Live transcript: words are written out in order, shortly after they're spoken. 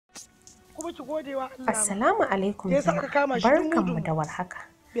Assalamu alaikum jama'a, barkanmu da warhaka.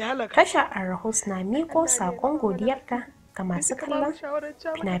 Tasha AL-RAHUZ na miƙo saƙon godiyarta ga masu kallon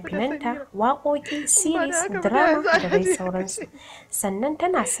fina-finanta, waƙoƙi, series, drama da dai sauransu. Sannan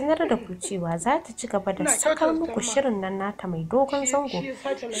tana sanar da ku cewa za ta ci gaba da sakar muku shirin nan nata mai dogon zango.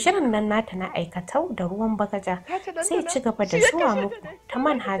 Shirin nan nata na aikatau da ruwan bagaja zai ci gaba da zuwa muku ta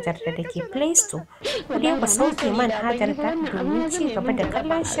manhajar da ke Play Store. Ku dai ku sauke manhajar ta domin ci gaba da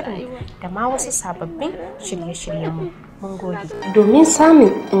kallon shirin da ma wasu sababbin shirye-shiryenmu. Mun gode. Domin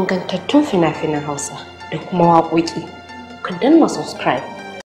samun ingantattun fina-finan Hausa da kuma waƙoƙi, ku danna subscribe.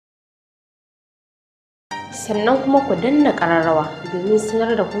 Sannan kuma ku danna ƙararrawa domin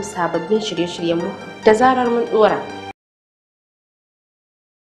sanar da ku sababbin shirye-shiryenmu da zarar mun ɗora.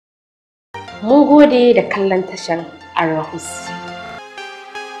 Mun gode da kallon tashar AL-RAHUZ.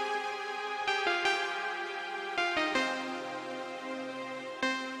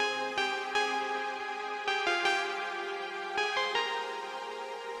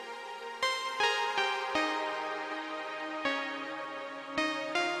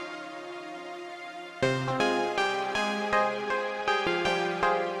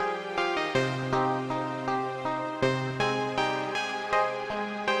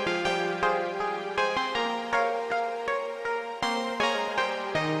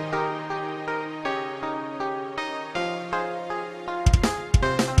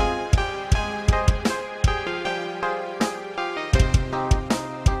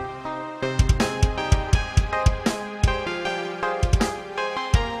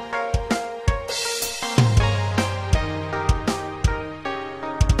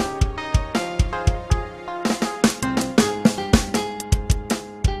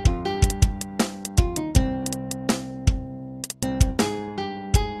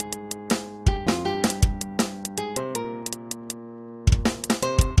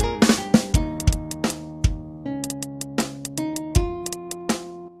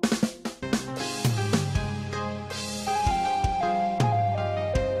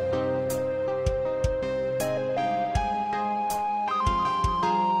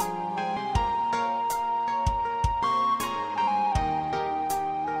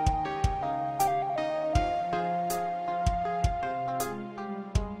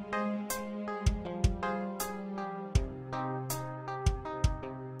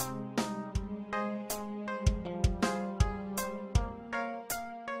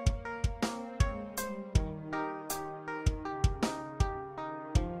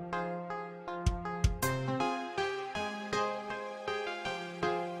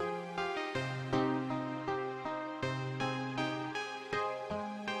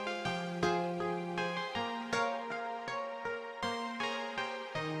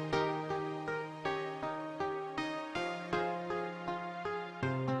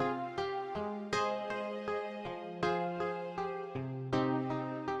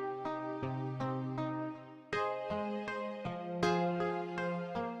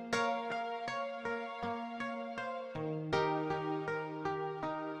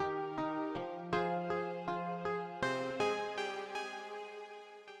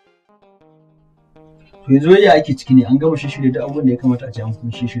 To yanzu ya ake ciki ne, an gama shirye da abubuwan da ya kamata a ce an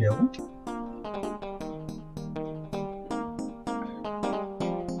kuma shirya ku?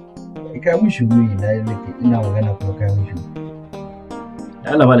 Kai mun shigo ne na yi laifi, ina magana kuma kai mun shigo.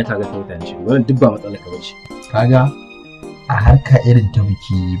 Da Allah bani kaga kai mutane shigo, wannan duk ba matsala ka bace. Kaga a harka irin ta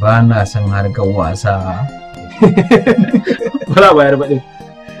biki ba na son harkar wasa. Wala bayar ba din.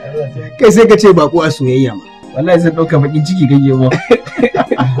 Kai sai ka ce bako a soyayya ma. Wallahi zan dauka bakin ciki gage mu.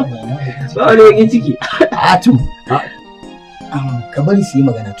 Ba wani bakin ciki. A to. Ka bari su yi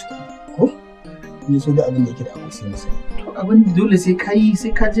magana tu. Ko? Ni so da abin da yake da abu sai mu sani. To abin da dole sai kai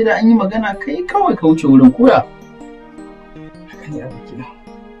sai ka jira an yi magana kai kawai ka wuce wurin koya. Haka ne abin kira.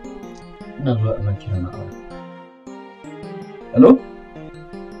 Ina zuwa ina kira na aure. Hello?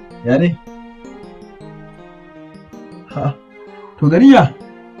 Ya ne? Ha. To gariya.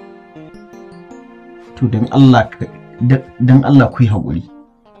 To dan Allah ku yi haƙuri.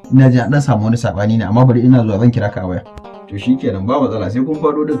 Ina ji an samu wani sabani ne amma bari ina zuwa zan kira ka a waya. To shikenan ba matsala sai kun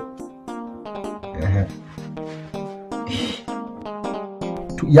faɗo din.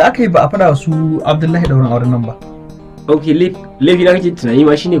 To ya aka yi ba a faɗa su Abdullahi dauran auren nan ba? Okay, laifi na kake tunani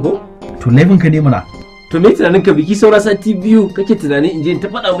ma shine ko? To laifin ka ne muna. To me tunanin ka biki saura sati biyu kake tunanin in je ta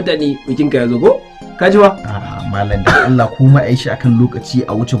faɗa mutane bikin ka ya zo ko? Ka ji ba? Malam da Allah kuma ai shi akan lokaci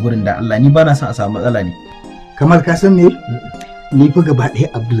a wuce gurin da Allah ni ba na son a samu matsala ne. Kamar ka san me? Ni fa gaba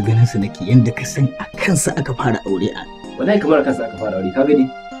ɗaya Abdul ganin sa nake yanda ka san a kansa aka fara aure a. Wallahi kamar kansa aka fara aure ka gani?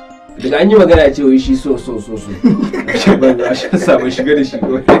 Daga an yi magana ce wai shi so. Shi ban za a samu shiga da shi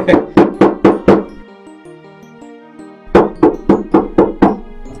ko.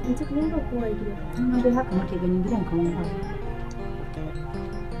 kowa gida. Amma dai haka muke ganin gidan kamar ba.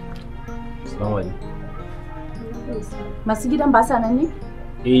 Assalamu alaikum. Masu gidan ba sa nan ne?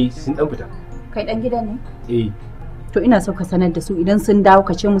 Sun dan fita. Kai dan gidan ne? To ina so ka sanar da su idan sun dawo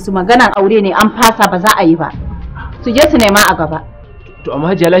ka ce musu maganan aure ne an fasa ba za a yi ba. Su je su nema a gaba. To amma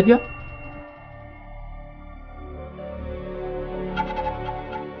Hajiya lafiya?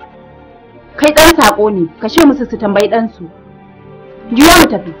 Kai dan sako ne, ka ce musu su tambayi dan su. Juya mu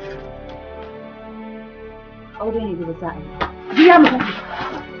tafi. Aure ne da ba za a yi. Juya mu tafi.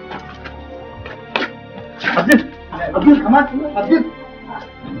 Abdul, kamar Abdul.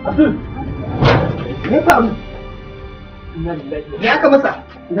 Me faru? Me aka masa?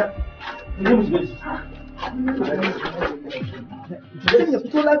 Zai ya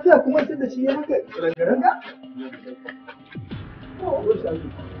fito lafiya kuma sai da shi ya haka ranga-ranga?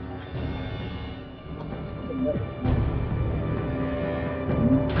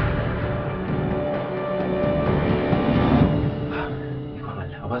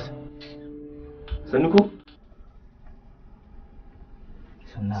 Sannu ko?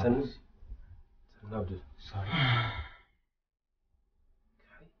 Sannu. Abdul.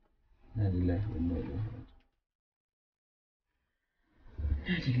 Na lillahi wa inna ilaihi raji'un.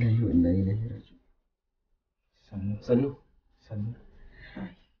 Na lillahi wa inna ilaihi raji'un. Sannu.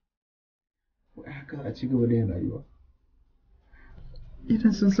 Wai haka a ci gaba da yin rayuwa.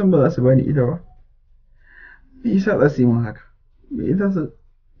 Idan sun san ba za su bani ita ba, me yasa za su yi min haka? Me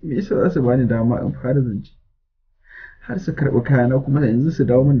yasa za su bani dama in fara zance? Har su karɓi kayana kuma yanzu su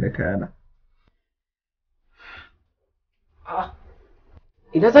dawo min da kayana.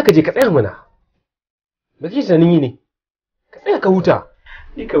 Ina za ka je ka tsaya mana? Ba kake tunanin yi ne? Ka tsaya ka huta.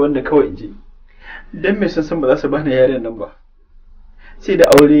 Ni ka wanda kawai in je. Dan me sun san ba za su bani yaren nan ba. Sai da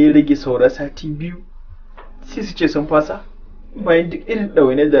aure ya rage saura sati 2 sai su ce sun fasa. Bayan duk irin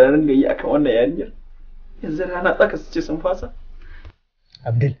ɗawainiyar da ranar gayi akan wannan yarinyar. Yanzu rana tsaka su ce sun fasa.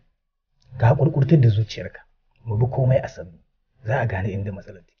 Abdul, ka kurkurtar da zuciyarka. Mu bi komai a sannu. Za a gane inda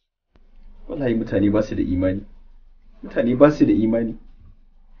matsalar take. Wallahi mutane ba su da imani.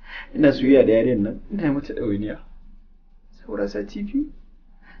 Ina soyayya da yaren nan, ina mata ɗawainiya. Saura sati 2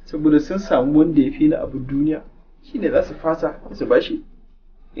 saboda sun samu wanda ya fi ni abin duniya, shine za su fasa su bashi.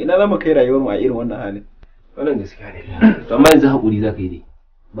 Ina za mu kai rayuwar mu a irin wannan halin? Wannan gaskiya ne. To amma yanzu haƙuri za ka yi dai.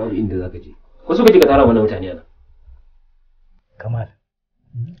 Babu inda za ka je. Ko so kake ka tara mana mutane nan? Kamal,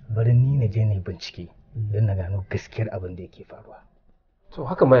 bari ni na je ne bincike don na gano gaskiyar abin da yake faruwa. To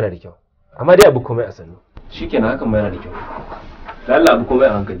hakan ma yana da kyau. Amma dai abu komai a sannu. Shikenan hakan ma yana da kyau. Da Allah abu komai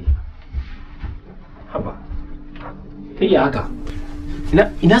a hankali. Haba. Kai ya haka?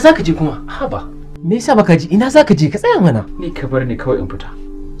 Ina za ka je kuma? Haba. Me yasa baka je? Ina za ka je? Ka tsaya mana. Ni ka bar ni kawai in fita.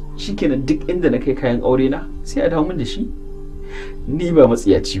 Shikenan duk inda na kai kayan aure na sai a dawo min da shi. Ni ba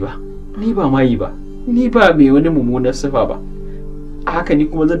matsiyaci ba. Ni ba mayi ba. Ni ba mai wani mummunar sifa ba. A haka ni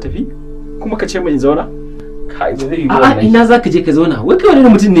kuma zan tafi? Kuma ka ce min in zauna? Kai ba zai yi ba. A'a ina za ka je ka zauna? Wai kai wani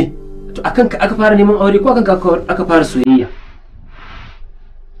mutum ne? To akan ka aka fara neman aure ko akan ka aka fara soyayya?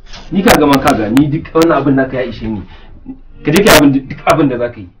 Ni ka gama kaga ni duk wannan abin naka ya ishe ni. Ka je ka duk abin da za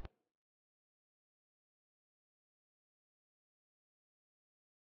ka yi.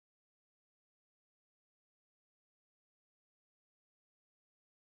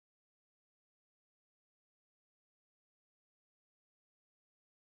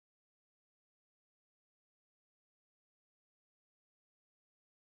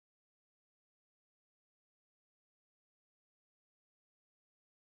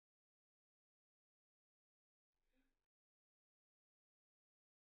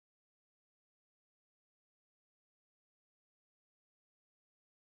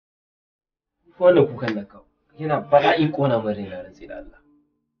 Wannan kukan nan kawai yana bala'in kona min raina rantsi da Allah.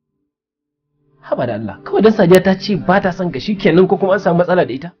 Haba da Allah, kawai dan Sadiya ta ce ba ta son ka shikenan ko kuma an samu matsala da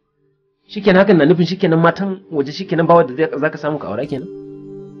ita? Shikenan hakan na nufin shikenan matan waje shikenan ba wanda zaka samu ka aura kenan?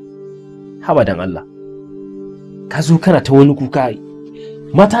 Haba dan Allah. Ka zo kana ta wani kuka.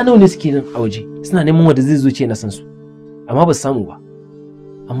 Mata nawa ne suke nan a waje suna neman wanda zai zo ce na san su. Amma ba su samu ba.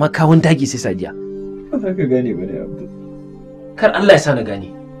 Amma ka wani dage sai Sadiya. Ba za ka gane ba ne Abdul. Kar Allah ya sa na gane.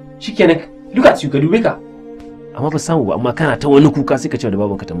 Shikenan look at you ka dube ka amma ba samu ba amma kana ta wani kuka sai ka ce da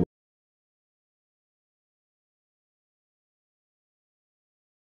babanka ta mu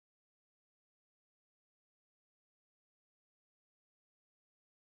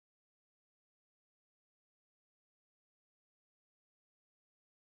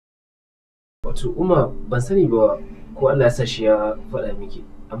wato ban sani ba ko Allah ya sa shi ya faɗa miki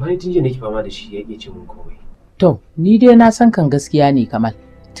amma ni tun jiya nake fama da shi ya ce mun komai. To ni dai na san kan gaskiya ne Kamal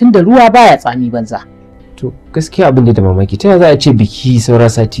tunda ruwa baya tsami banza. To gaskiya abin da mamaki ta za a ce biki saura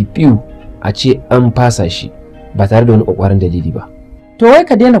sati 2 a ce an fasa shi ba tare da wani ƙwaƙwaran dalili ba. To wai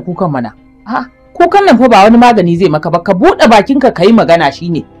ka daina kukan mana. A'a, kukan nan fa ba wani magani zai maka ba, ka buɗe bakinka ka yi magana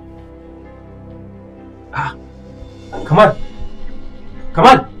shine. Ah, Kamal.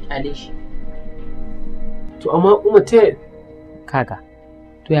 Kamal. Alishi. To amma Umma ta kaga.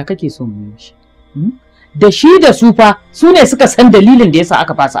 To ya kake so mu yi shi? Da shi da su fa su ne suka san dalilin da yasa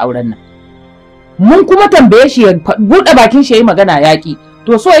aka fasa auren nan. Mun kuma tambaye shi ya buɗe bakin shi yayi magana yaƙi.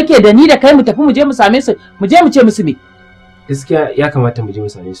 To so yake da ni da kai mu tafi mu je mu same su, mu je mu ce musu me? Gaskiya ya kamata mu je mu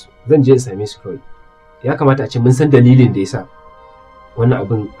same su. Zan je in same su kawai. Ya kamata a ce mun san dalilin da yasa wannan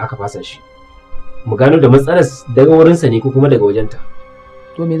abin aka fasa shi. Mu gano da matsalar daga wurinsa ne ko kuma daga wajenta.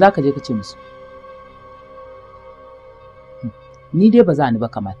 To me zaka je ka ce musu? Ni dai ba za ni ba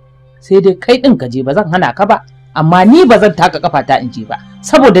Kamal. Sai dai kai din ka je, ba zan hana ka ba, amma ni ba zan taka kafata in je ba,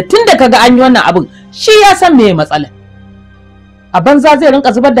 saboda tunda kaga an yi wannan abin shi ya san meye matsalar. A banza zai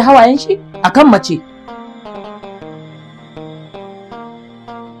rinka zubar da hawayen shi akan mace.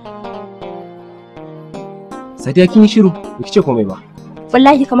 Sadiya kin shiru, ba ki ce komai ba.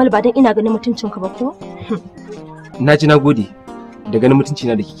 Wallahi Kamal ba dan ina ganin mutuncinka ba ko? Na ji na gode da ganin mutunci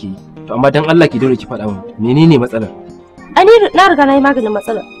na da kike yi. To amma dan Allah ki daure ki faɗa min menene matsalar? Ani na riga na yi maganin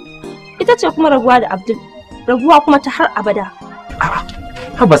matsalar. Ita ce kuma rabuwa da Abdul. Rabuwa kuma ta har abada. A'a,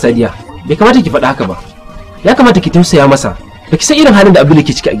 haba Sadiya, bai kamata ki faɗa haka ba. Ya kamata ki tausaya masa. Ba ki san irin halin da Abdul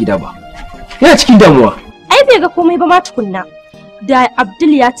yake ciki a gida ba. Yana cikin damuwa. Ai bai ga komai ba ma tukunna. Da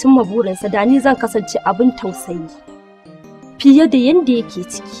Abdul ya cimma burinsa da ni zan kasance abin tausayi fiye da yanda yake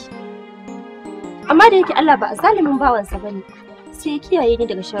ciki. Amma da yake Allah ba a zalimin bawansa bane, sai ya kiyaye ni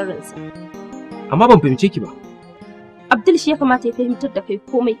daga sharrinsa. Amma ban fahimce ki ba. Abdul shi ya kamata ya fahimtar da kai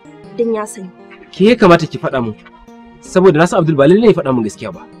komai don ya sani. Ke ya kamata ki faɗa min, saboda na san Abdul ba lallai ya faɗa min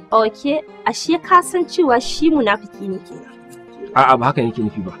gaskiya ba. Okay, ashe ka san cewa shi munafiki ne kenan. A'a ba haka nake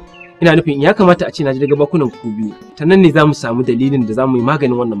nufi ba. Ina nufin ya kamata a ce na ji daga bakunan ku biyu. Ta nan ne za mu samu dalilin da za mu yi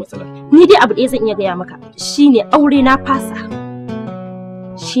maganin wannan matsalar. Ni dai abu ɗaya zan iya gaya maka, shine aure na fasa.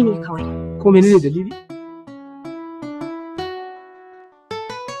 Shine kawai. Ko menene dalili?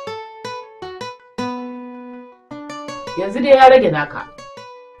 Yanzu dai ya rage naka.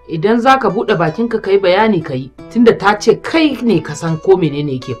 Idan za ka buɗe bakinka ka yi bayani ka yi, tunda ta ce kai ne ka san ko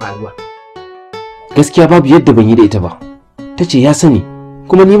menene yake faruwa. Gaskiya babu yadda ban yi da ita ba. Ta ce ya sani,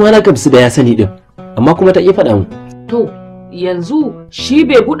 kuma ni ma na gamsu da ya sani din, amma kuma ta ƙi faɗa mu. To, yanzu shi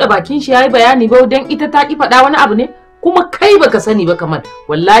bai buɗe bakin shi ya yi bayani ba don ita ta ƙi faɗa wani abu ne? Kuma kai baka sani ba Kamal,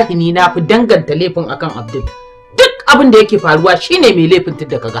 wallahi ni na fi danganta laifin akan Abdul. Duk abin da yake faruwa shine mai laifin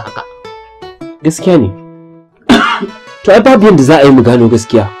tunda kaga haka. Gaskiya ne. To ai babu yadda za a yi mu gano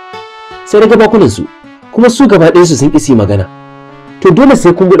gaskiya. Sai daga bakunan su, kuma su gaba ɗayan su sun ƙi magana. To dole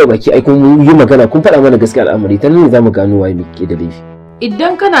sai kun buɗe baki ai kun yi magana kun faɗa mana gaskiya al'amari ta nan ne za mu gano waye muke da laifi.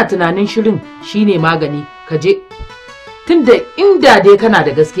 Idan kana tunanin shirin shine magani, ka je. Tunda inda dai kana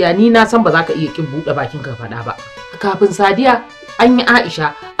da gaskiya ni na san ba za ka iya kin buɗe bakin ka faɗa ba. Kafin Sadiya an yi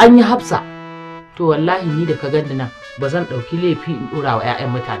Aisha, an yi Hafsa. To wallahi ni da ka gani nan ba zan ɗauki laifi in ɗora wa 'ya'yan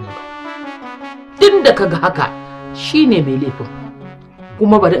mutane ba. Tunda ka ga haka shine mai laifin.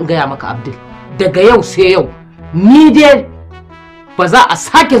 Kuma bari in gaya maka Abdul, daga yau sai yau ni dai ba za a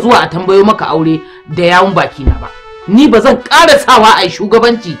sake zuwa a tambayo maka aure da yawun bakina ba. Ni ba zan ƙara sawa a yi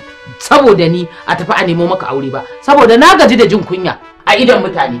shugabanci saboda ni a tafi a nemo maka aure ba, saboda na gaji da jin kunya a idon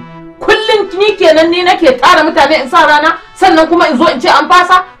mutane. Kullum ni kenan ni nake tara mutane in sa rana sannan kuma in zo in ce an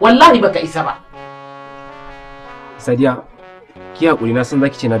fasa, wallahi baka isa ba. Sadiya, ki hakuri na san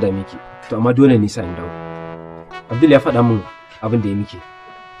zaki ce na dame ki, to amma dole ne sa in dawo. Abdul ya faɗa min abin da ya miki.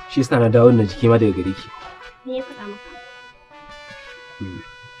 Shi yasa na dawo na jiki ma daga gare ki. Me ya faɗa maka?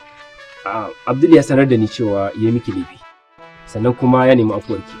 Abdul ya sanar da ni cewa ya miki laifi. Sannan kuma ya nemi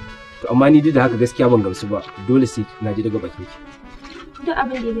afuwarki. To amma ni duk da haka gaskiya ban gamsu ba. Dole sai na ji daga bakin ki. Duk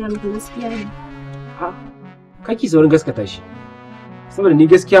abin da ya gaya maka gaskiya ne. Ha? Kaki saurin gaskata shi. Saboda ni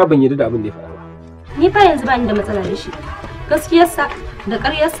gaskiya ban yarda da abin da ya faɗa ba. Ni fa yanzu ba ni da matsala da shi. Gaskiyarsa da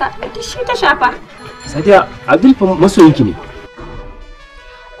ƙaryarsa duk shi ta shafa. Sadiya, Abdul fa masoyinki ne.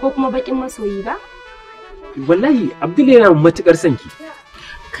 Ko kuma baƙin masoyi ba? Wallahi Abdul yana matuƙar son ki.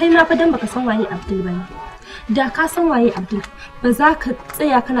 Kai ma fa dan baka san waye Abdul bane. Da ka san waye Abdul, ba za ka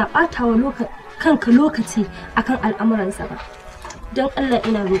tsaya kana ɓatawa kanka lokaci akan al'amuransa ba. Don Allah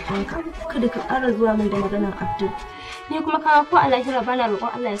ina roƙonka, kada ka ƙara zuwa min da maganar Abdul. Ni kuma kaga ko a lahira bana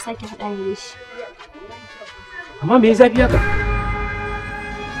roƙon Allah ya sake haɗa ni da shi. Amma me ya zafi haka?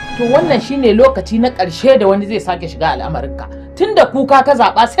 To wannan shine lokaci na ƙarshe da wani zai sake shiga al'amarinka. Tunda kuka ka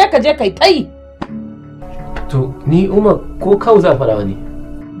zaɓa sai ka je kai tayi. To ni Umar ko kawu za fara wani?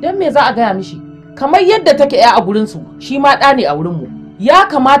 Dan me za a gaya mishi? Kamar yadda take ya a gurinsu, shi ma ɗa ne a wurinmu. ya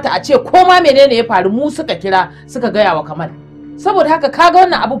kamata a ce koma menene ya faru mu suka kira suka gaya wa Kamal. Saboda haka kaga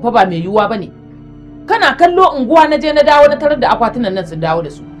wannan abu fa ba mai yiwuwa bane. Kana kallo unguwa na je na dawo na tarar da akwatunan nan sun dawo da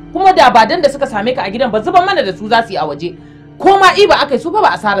su. Kuma da ba dan da suka same ka a gidan ba zuban mana da su za su yi a waje. Koma iba akai su fa ba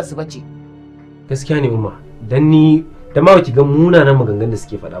asarar su bace. Gaskiya ne umma, dan ni da ma ki ga munanan maganganun da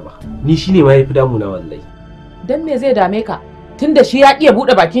suke faɗa ba. Ni shine ma yafi damuna wallahi. Dan me zai dame ka? Tunda shi ya iya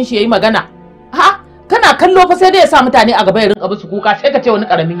bude bakin shi yayi magana. A'a, kana kallo fa sai dai ya sa mutane a gaba ya rinka musu kuka sai ka ce wani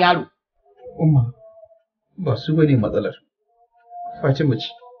karamin yaro. Umma, ba su bane matsalar. Fatima ce.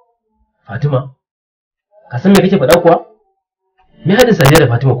 Fatima? Ka san me kake faɗa kuwa? Me hadin Sadiya da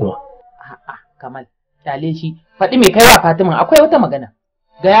Fatima kuma? A'a, Kamal, kyale shi. Faɗi me kai wa Fatima, akwai wata magana.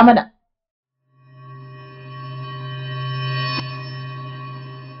 Gaya mana.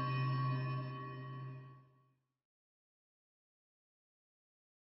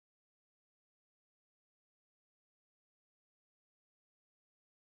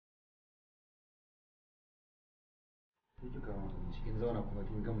 Cikin zauna kuma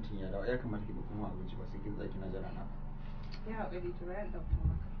kin ga mutum ya dawo ya kamata ki kuma abinci ba sai kin tsaki na jira na. Ya haƙuri to bayan ɗauko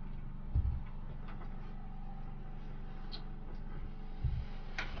maka.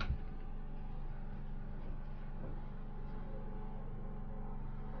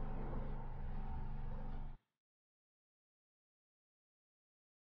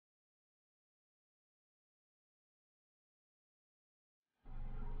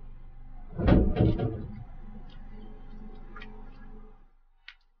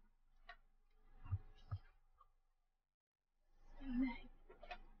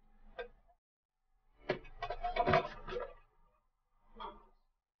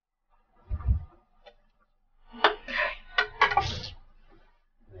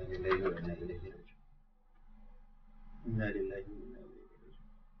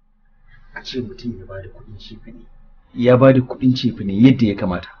 A ce mutum ya bada kuɗin cefane. Ya bada kuɗin cefane yadda ya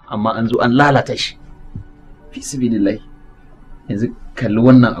kamata, amma an zo an lalata shi. Fi sabilillahi. Yanzu kalli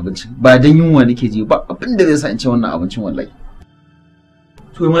wannan abincin ba dan yunwa nake ji ba abin da zai sa in ci wannan abincin wallahi.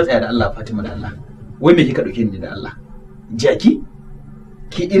 To ya matsaya da Allah Fatima da Allah. Wai me kika dauke ni da Allah? Jaki?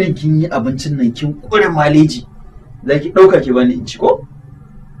 Ki irin kin yi abincin nan kin kure maleji. Zaki dauka ki bani in ci ko?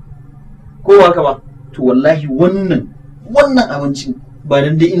 Ko haka ba? To wallahi wannan abincin ba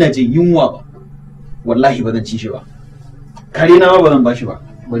dan dai ina jin yunwa ba. Wallahi ba zan ci shi ba. Kare na ba zan bashi ba.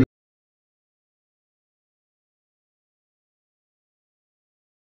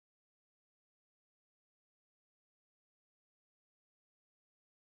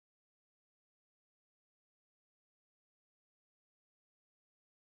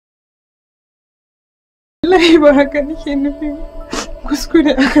 Wallahi ba haka nake nufi.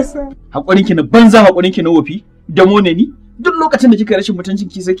 Kuskure aka sa. Hakurin ki na banza, hakurin ki na wofi. Damo ne ni. Duk lokacin da kika rashin mutuncin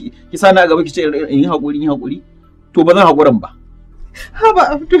ki saki ki sani a gaba ki ce in yi hakuri. To ba zan hakuran ba.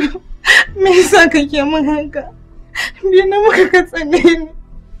 Haba Abdul, me yasa kake min haka? Me na muka ka tsane ni?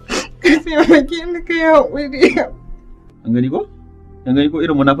 Ka taimake ni ka yi hakuri. An gani ko?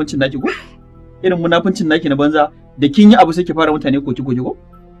 Irin munafincin naki ko? Irin munafincin naki na banza da kin yi abu sai ki fara mutane koki ko?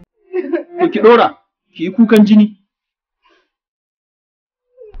 To ki dora. Ki yi kukan jini.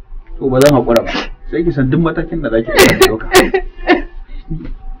 To ba zan haƙura ba. Sai ki san duk matakin da za ki ɗauka.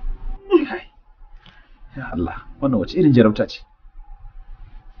 Ya Allah, wannan wace irin jarabta ce?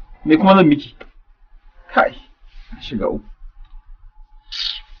 Me kuma zan miki? Kai, shiga uku.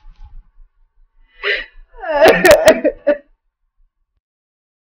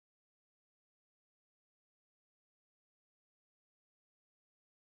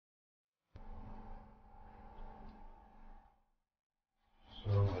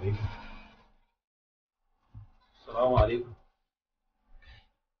 Assalamu alaikum.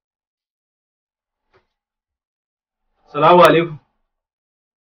 Assalamu alaikum.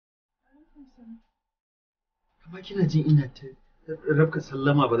 Amma kina jin ina ta rabka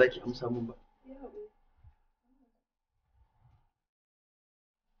sallama ba za ki amsa min ba.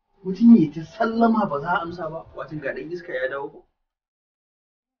 Mutum ya ta sallama ba za a amsa ba, watan ga ɗan iska ya dawo ko?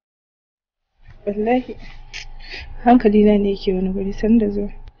 Wallahi hankali na ne yake wani guri sanda zuwa.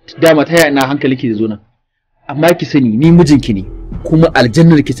 Dama ta yaya ina hankali ke zo nan? Amma ki sani ni mijinki ne kuma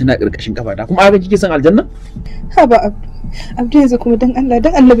aljannar ki tana karkashin kafata kuma abin kike san aljanna? Ha ba Abdu yanzu kuma dan Allah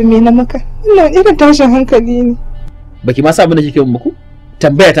dan Annabi me na maka? Wannan irin tashin hankali ne. Baki ma sa abin da kike muku?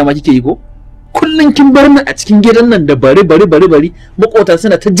 Tambaya ta ma kike yi ko? Kullun kin bar ni a cikin gidan nan da bari makota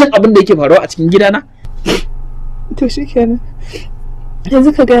suna ta jin abin da yake faruwa a cikin gidana. To shikenan.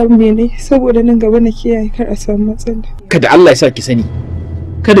 Yanzu ka ga me ne saboda nan gaba na kiyaye kar a samu matsala. Kada Allah ya sa ki sani.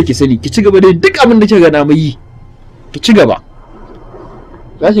 Kada ki sani ki ci gaba da duk abin da kika ga na mai yi. Ki ci gaba.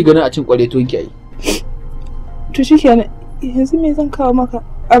 Za ki gani a cin kware to ki yi. To shikenan Yanzu me zan kawo maka?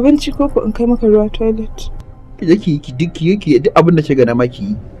 Abinci ko in kai maka ruwa toilet? Ki duk abin da ke gana ma ki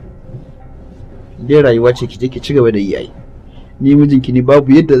yi. Dai rayuwa ce ki je ki ci gaba da yi ai. Ni mijinki ne,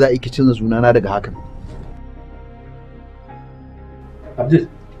 babu yadda za a yi ki canza sunana daga hakan. Abdul.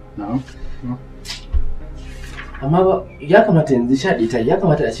 Na'am. Amma ba ya kamata yanzu sha ɗaya ta ya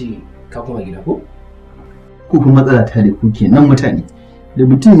kamata a ce ka koma gida ko? Ku kuma matsala ta da ku kenan mutane. Da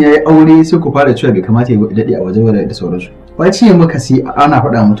mutum ya yi aure sai ku fara cewa bai kamata ya daɗe a waje da sauransu. Ba ce maka sai ana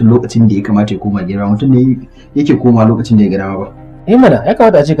faɗa mutum lokacin da ya kamata ya koma gida, mutum ne yake koma lokacin da ya gida ba. Mana ya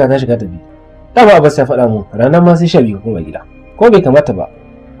kamata a ce ka tashi ka tafi. Dama Abbas ya faɗa mu ranar ma sai 12 koma gida. Ko bai kamata ba.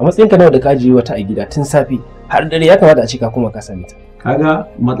 A matsayinka nawa da ka je wata a gida tun safe har dare ya kamata a ce ka koma ka same ta. Kaga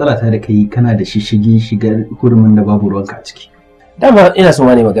matsala ta da kai kana da shishigi shigar hurumin da babu ruwanka a ciki. Dama ina so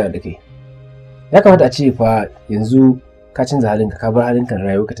ma ne magana da kai. Ya kamata a ce fa yanzu ka canza halinka, ka bar halinka na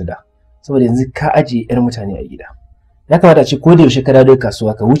rayuwarka ta da. Saboda yanzu ka ajiye 'yar mutane a gida. Ya kamata a ce ko da yaushe ka dawo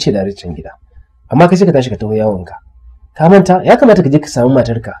kasuwa ka wuce da can gida. Amma kai sai ka tashi ka taho yawonka. Ka manta ya kamata ka je ka samu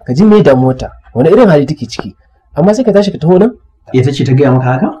matarka, ka ji me damuwarta, wani irin hali take ciki. Amma sai ka tashi ka taho nan? Ita ce ta gaya maka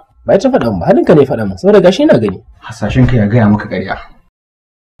haka? Ba ita faɗa min ba, halinka ne faɗa min saboda gashi ina gani. Hasashen ka ya gaya maka ƙarya.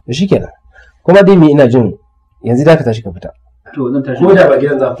 To shikenan. Kuma dai me ina jin yanzu da ka tashi ka fita. To zan tashi. Ko da ba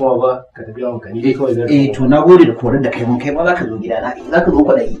gidan za kowa ba ka tafi yawon ka ni dai kawai zan. To na gode da korar da kai mun kai ma za ka zo gida na. Za ka zo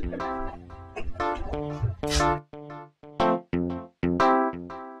kwaɗayi.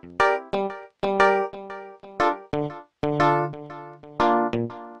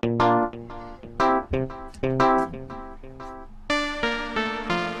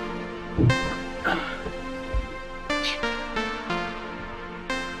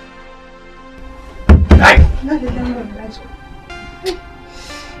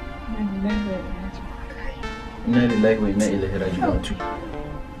 Inna lillahi wa inna ilaihi raji'un.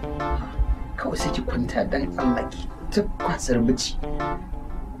 Kawai sai ki kwanta dan Allah ki ta kwasar bici.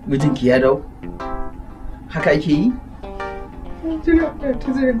 Mijinki ya dawo? Haka ake yi?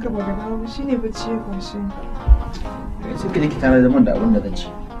 Ta zirin ka ba da dawo shine bacci ya kwashe. Sai ki je ki tana zaman da abin da zan ci.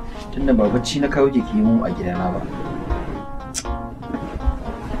 Tunda ba bacci na kawo ki yi mun a gidana ba.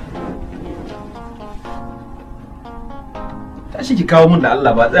 Tashi ki kawo mun da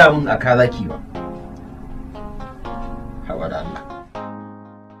Allah ba tsaya mun a ka zaki ba. Hawa da Allah.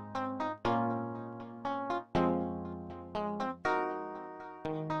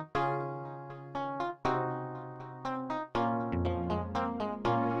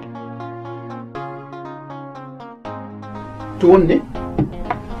 Tuwon ne?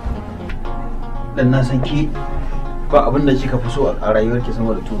 Dan na san ki ba abin da kika fi so a rayuwarki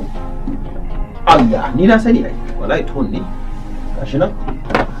sama da tuwo. Allah, ni na sani ai. Wallahi tuwon ne. Gashi nan.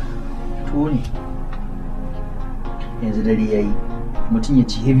 Tuwo ne. Yanzu dare yayi. Mutum ya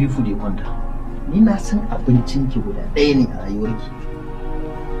ci heavy food ya kwanta. Ni na san abincin ki guda ɗaya ne a rayuwarki.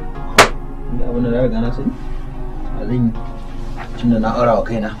 Ni abin da na riga na sani. A zan yi. Tunda na aura wa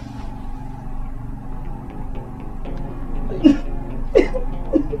kaina.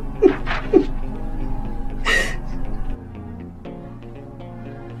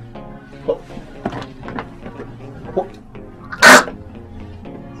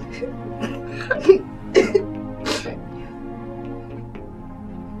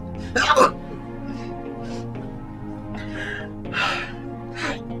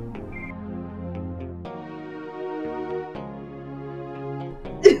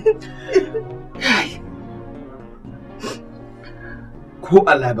 Ko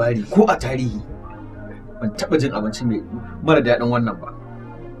a labari ko a tarihi ban taɓa jin abinci mai mara daɗin wannan ba.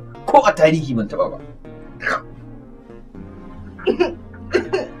 Ko a tarihi ban taɓa ba.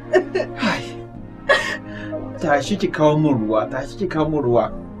 Tashi ki kawo min ruwa, tashi ki kawo min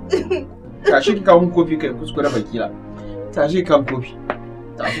ruwa. Tashi ki kawo min kofi kai kuskure bakila. Tashi ki kawo kofi.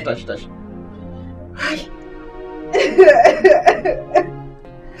 Tashi.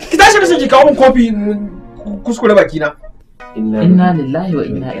 Ki tashi da sai ki kawo min kofi kuskure bakina. Inna lillahi wa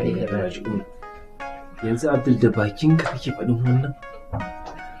inna ilaihi raji'un. Yanzu Abdul da bakinka kake faɗin wannan?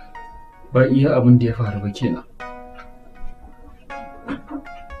 Ba iya abin da ya faru ba kenan.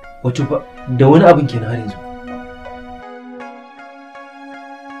 Wato ba da wani abin kenan har yanzu.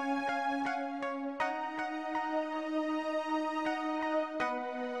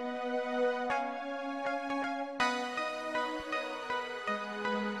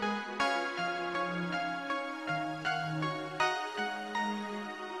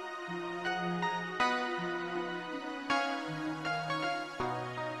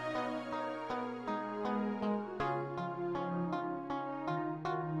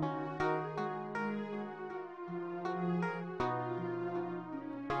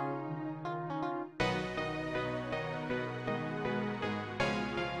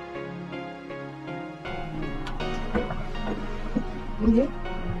 Muje?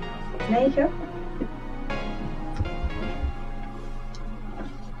 Na yi kyau?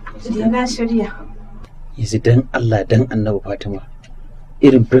 Na shirya. Yanzu dan Allah dan Annabi Fatima.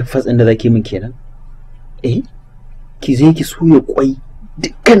 Irin breakfast ɗin da zaki min kenan? Ki je ki soya kwai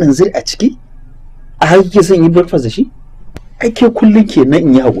dukkanin zai a ciki? A haka kike son yi breakfast da shi? Ake kullum kenan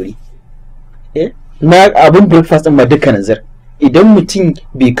in yi haƙuri. Na abin breakfast ɗin ba dukkanin zai. Idan mutum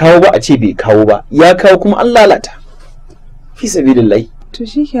bai kawo ba a ce bai kawo ba, ya kawo kuma an lalata. Fi sabilillahi. To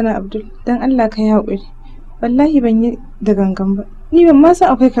shikenan Abdul, dan Allah ka yi haƙuri. Wallahi ban yi da gangan ba. Ni ban ma san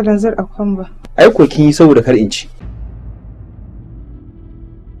akwai kalanzar a kwan ba. Ai ko kin yi saboda kar in ci.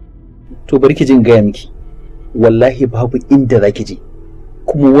 To bari ki jin gaya miki. Wallahi babu inda zaki je.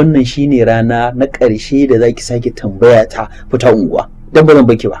 Kuma wannan shine rana na ƙarshe da zaki sake tambaya ta fita unguwa. Dan ba zan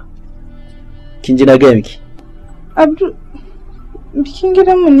baki ba. Kin ji na gaya miki. Abdul, bikin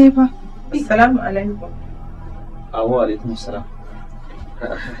gidanmu ne fa. Assalamu alaikum. Wa alaikum assalam.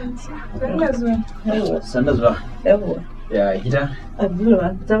 Sanda zuwa. Sanda zuwa. Yawwa. Ya gida? Abdul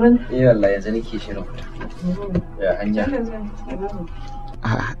ba ta bane? Wallahi yanzu nake shirin fita. Ya hanya.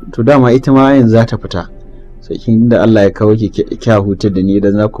 To dama ita ma yanzu za ta fita. Sai kin da Allah ya kawo ki kya hutar da ni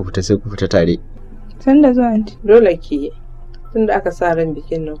idan za ku fita sai ku fita tare. Sanda zuwa anti. Dole ki yi. Tunda aka sa ran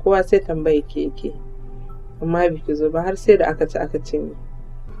bikin nan kowa sai tambaye ki yake. Amma biki zo ba har sai da aka ci ni.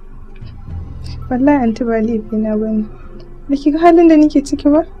 Wallahi anti ba laifi na bane. Ba ki ga halin da nake ciki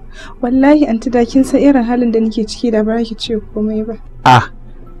ba? Wallahi anti da kin san irin halin da nake ciki da ba ki ce komai ba.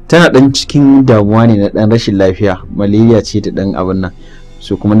 Tana dan cikin damuwa ne na dan rashin lafiya, malaria ce da dan abin nan.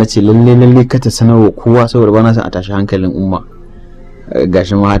 So kuma nace lalle ka ta sanarwa kowa saboda bana son a tashi hankalin umma.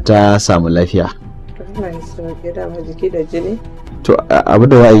 Gashi ma ta samu lafiya. Allah ya sauke da jiki da jini. To abu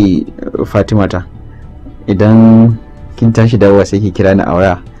da wai Fatima ta idan kin tashi dawowa sai ki kira ni a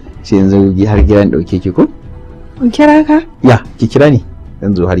waya sai yanzu har gidan dauke ki ko? In kira ka? Ya, ki kira ni.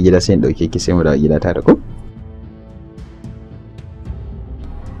 Zan zo har gida sai in dauke ki sai mu dawo gida tare ko?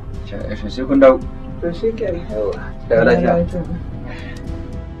 Sai kun dawo. To shi ke da lafiya.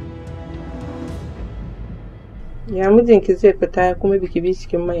 Ya mijinki zai fita kuma biki bi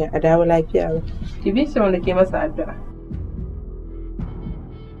cikin manya a dawo lafiya ba. Ki bi shi wanda ke masa addu'a.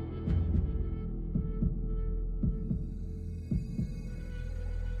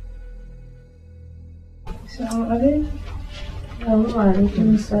 Assalamu alaikum. Wa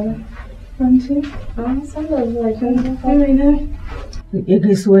alaikum assalam. Anti, sallar zuwa kin kai ne? Ke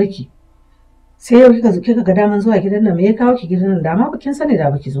gaisuwar ki. Sai yau kika ga daman zuwa gidan nan, me ya kawo ki gidan nan? Da ma kin sani da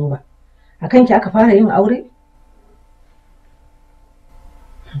baki zo ba. Akan ki aka fara yin aure?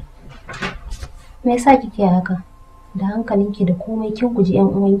 Me yasa kike haka? Da hankalinki da komai kin guji ƴan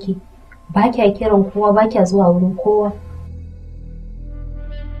uwanki. Ba kya kiran kowa, ba kya zuwa wurin kowa.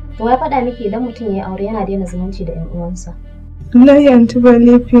 To ya faɗa miki idan mutum ya yi aure yana daina zumunci da ƴan uwansa. Wallahi anti ba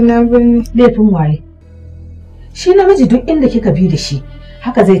laifi na bane. Laifin waye? Shi namiji duk inda kika bi da shi,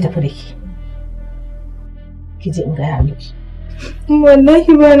 haka zai tafi da ki. Ki ji in gaya miki.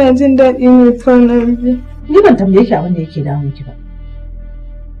 Wallahi ba na jin daɗi mai kwana biyu. Ni ban tambaye ki abin da yake damun ki ba.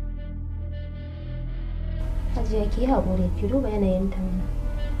 Hajiya ki haƙuri, ki duba yanayin ta mana.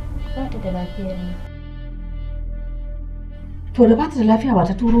 Ba ta da lafiya ne. To da ba ta da lafiya ba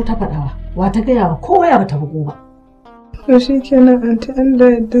ta turo ta faɗawa, wa ta gaya wa kowa ya bata bugu ba. To shi kenan anti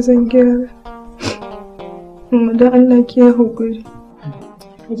Allah yadda zan gyara. Amma da Allah ki haƙuri.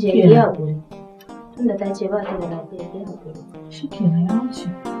 Hajiya ki haƙuri. Tunda ta ce ba ta da lafiya ki haƙuri. Shi kenan ya wuce.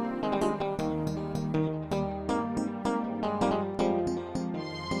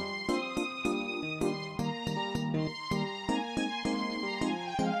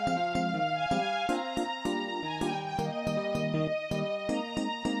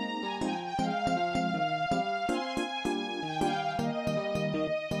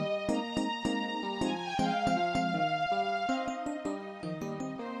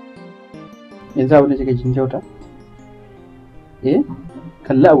 Yanzu abin da kika kin kyauta?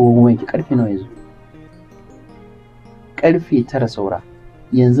 Kalli agogon ki karfe nawa yanzu? Karfe 9 saura.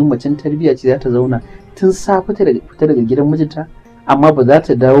 Yanzu macen tarbiyya ce za ta zauna tun safe ta fita daga gidan mijinta amma ba za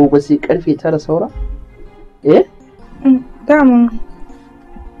ta dawo ba sai karfe 9 saura? Daman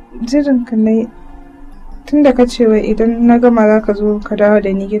jirin ka ne tunda ka ce wai idan na gama za ka zo ka dawo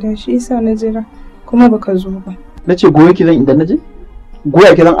da ni gida shi yasa na jira kuma baka zo ba. Na ce goyo ki zan idan na je?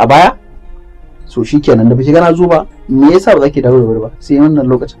 Goya ki zan a baya? So shi kenan da baki gana zo ba me yasa ba za ki dawo da wuri ba sai wannan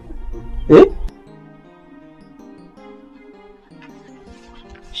lokacin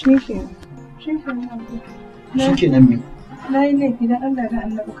shi kenan me na yi laifi da Allah da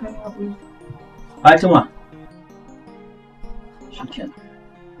Allah ka yi haƙuri. Fatima shi kenan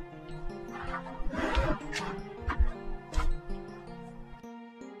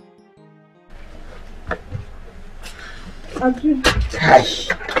Abdul. Kai.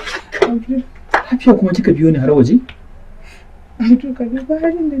 Abdul. Lafiya kuma kika biyo ni har waje? Abdul ka duba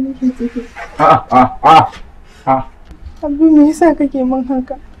halin da nake ciki. A'a. Abdul me yasa kake min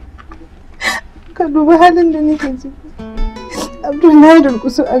haka? Ka duba halin da nake ciki. Abdul na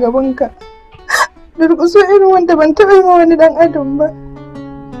durƙusu a gabanka. Durƙusu irin wanda ban taɓa yi wa wani ɗan adam ba.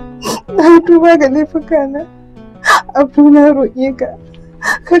 Na tuba ga laifukana. Abdul na roƙe ka.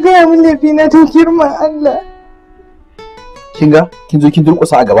 Ka gaya min laifina don girman Allah. Kin ga kin zo kin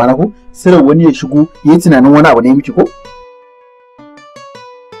durƙusa a gabana ko? Sirar wani ya shigo yayi tunanin wani abu ne miki ko?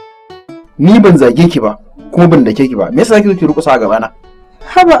 Ni ban zage ki ba kuma ban dake ki ba. Me yasa kike durƙusa a gabana?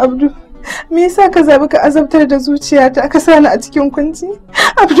 Haba Abdul. Me yasa ka zabi ka azabtar da zuciyata aka sani a cikin kunci?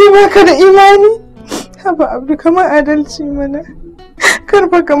 Abdul baka da imani? Haba Abdul kamar adalci mana.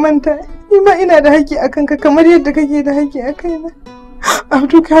 Karfa ka manta, ni ma ina da haƙƙi a kanka kamar yadda kake da haƙƙi a kaina.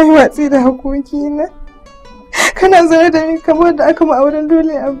 Abdul ka yi watsi da haƙoƙina. Kana zaune da ni kamar da aka ma auren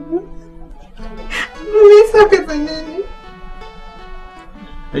dole Abdul. Me yasa ka tsane ni?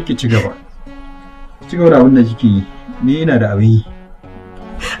 Yake ci gaba. Ci gaba da abin da kike yi. Ni ina da abin yi.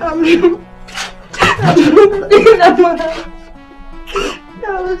 Abdul. Ina ma.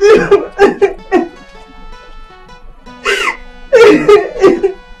 Abdul.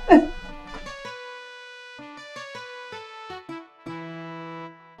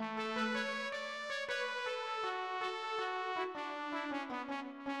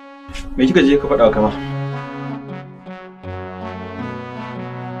 Me kika je ka faɗa wa Kamal?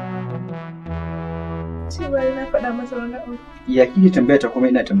 Cewa na faɗa masa wani abu. Ya kike tambaya ta kuma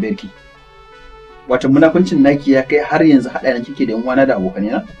ina tambayar ki? Wato munafuncin naki ya kai har yanzu haɗa nan kike da yan uwana da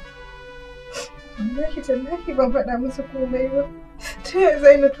abokanai na? Wallahi ban faɗa masa komai ba. Ta yaya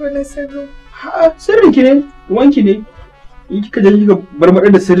zai na tona sirri? Ha, sirri ki ne, wanki ne. In kika je kika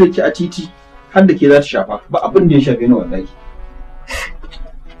barbaɗar da sirri ki a titi har da ke za ta shafa. Ba abin da ya shafe ni wallahi.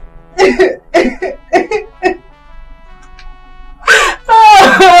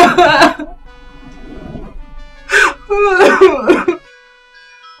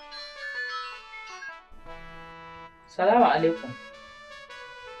 Salamu alaikum.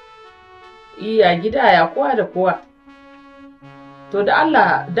 Iya gida ya kowa da kowa. To da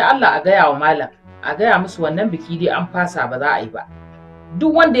Allah a gaya wa malam, a gaya musu wannan biki dai an fasa ba za a yi ba.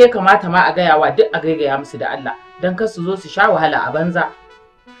 Duk wanda ya kamata ma a gaya wa duk a gaigaya musu da Allah, don kar su zo su sha wahala a banza.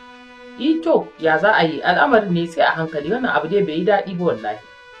 To ya za a yi al'amarin ne sai a hankali, wannan abu dai bai yi daɗi ba wallahi.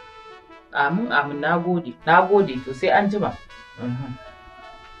 Amin nagode to sai an jima.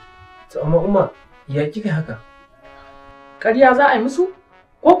 To amma umma ya kika haka? Ƙarya za a yi musu?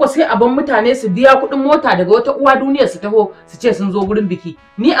 Ko sai a ban mutane su biya kuɗin mota daga wata uwa duniya su taho su ce sun zo gurin biki.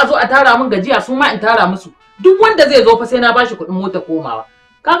 Ni a zo a tara min gajiya su ma in tara musu. Duk wanda zai zo fa sai na bashi kuɗin mota komawa.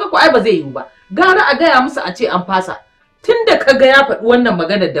 Kaga ko ai ba zai yiwu ba. Gara a gaya musu a ce an fasa. Tunda ka ga ya faɗi wannan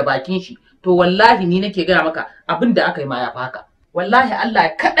maganar da bakin shi, to wallahi ni nake gaya maka abin da aka yi ma ya faka. Wallahi Allah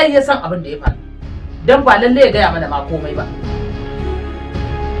kaɗai ya san abin da ya faru. Dan ba lalle ya gaya mana ma komai ba.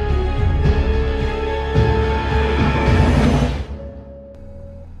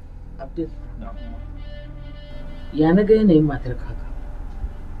 Abdul. Ya na ga yanayin matar kaka.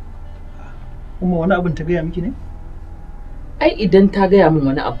 Kuma wani abin ta gaya miki ne? Ai idan ta gaya min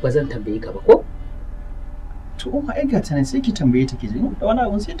wani abu ba zan tambaye ka ba ko? To umma ai gata ne sai ki tambaye ta ki ji da wani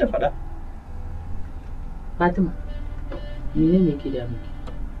abun sai ta faɗa. Fatima, menene ke da miki?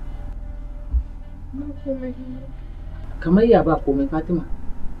 Kamar ya ba komai Fatima?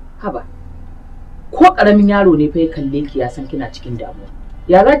 Haba. Ko ƙaramin yaro ne fa ya kalle ki ya san kina cikin damuwa.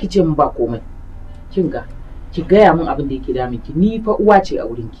 Ya za ki ce min ba komai? Kin ga, ki gaya min abin da yake damun ki. Ni fa uwa ce a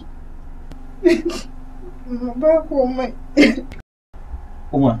wurin ki. Ba komai.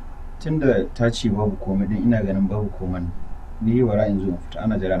 Umma, tunda ta ce babu komai din ina ganin babu komai. Ni yi wara yanzu in fita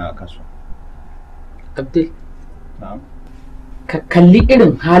ana jira na a kasuwa. Abdul. Na'am. Ka kalli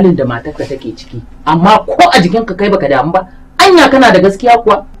irin halin da matarka take ciki, amma ko a jikinka kai baka damu ba. Anya kana da gaskiya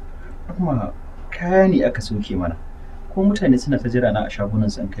kuwa? Kuma kaya ne aka sauke mana. Ko mutane suna ta jira na a shagunan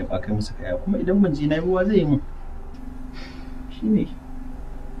san kai ba kai musu kaya kuma idan ban je na yi ruwa zai yi mun. Shine.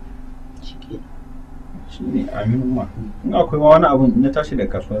 Shine amin umma. In akwai wani abu na tashi da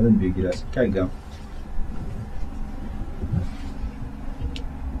kasuwa zan biyo gida sai kai ga.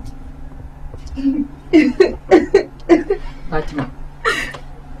 Fatima,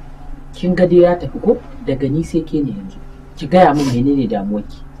 kin ga dai ya tafi ko? Daga ni sai ke ne yanzu. Ki gaya min menene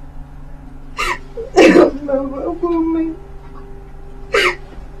damuwarki. Ba komai.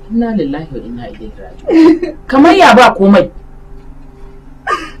 Inna lillahi wa inna ilaihi raji'un. Kamar ya ba komai.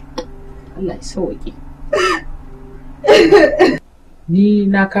 Allah ya sauke. Ni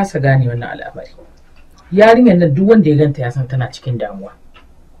na kasa gane wannan al'amari. Yarinyar nan duk wanda ya ganta ya san tana cikin damuwa.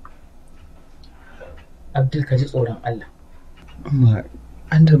 Abdul ka ji tsoron Allah. Amma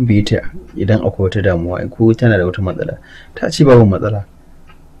an tambaye ta idan akwai wata damuwa ko tana da wata matsala. Ta ce babu matsala.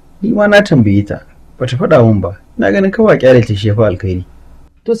 Ni ma na tambaye ta bata faɗa min ba. Na ganin kawai kyale ta shefa alkhairi.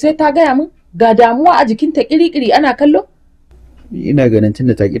 To sai ta gaya min ga damuwa a jikinta kiri-kiri ana kallo? Ina ganin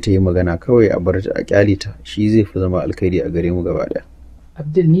tunda ta ki ta yi magana kawai a bar ta a kyale ta shi zai fi zama alkhairi a gare mu gaba daya.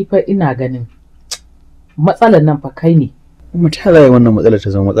 Abdul ni fa ina ganin matsalar nan fa kai ne. Kuma ta halaye wannan matsalar ta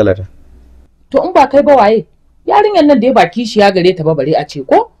zama matsala ta. To in ba kai ba waye? Yarinyar nan da ya baki shi ya gare ta ba bare a ce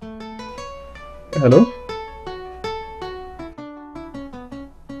ko? Hello?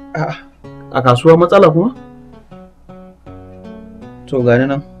 A kasuwa matsala kuma? To gani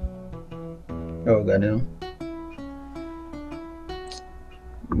nan. Yawa gani nan.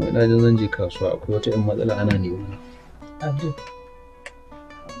 Na ji zan je kasuwa akwai wata ƴan matsala ana nema. Abdul.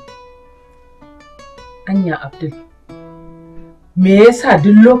 Anya Abdul. Me yasa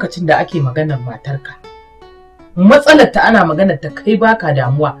duk lokacin da ake maganar matarka matsalar ta ana maganar ta kai baka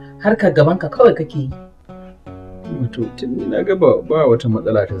damuwa har ka gaban ka kawai kake yi? Wato tun na ga ba wata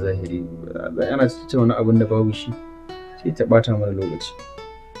matsala ta zahiri. Ana tattauna abin da babu shi sai ta bata mana lokaci.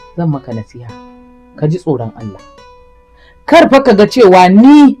 Zan maka nasiha. Ka ji tsoron Allah. Kar fa ka ga cewa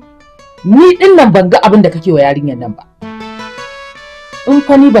ni din nan ban ga abin da kake wa yarinyar nan ba. In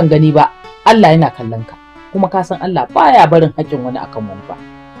fa ni ban gani ba, Allah yana kallon ka. Kuma ka san Allah baya barin haƙƙin wani akan wani ba.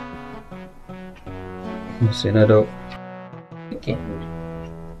 Sai na dawo. Okay.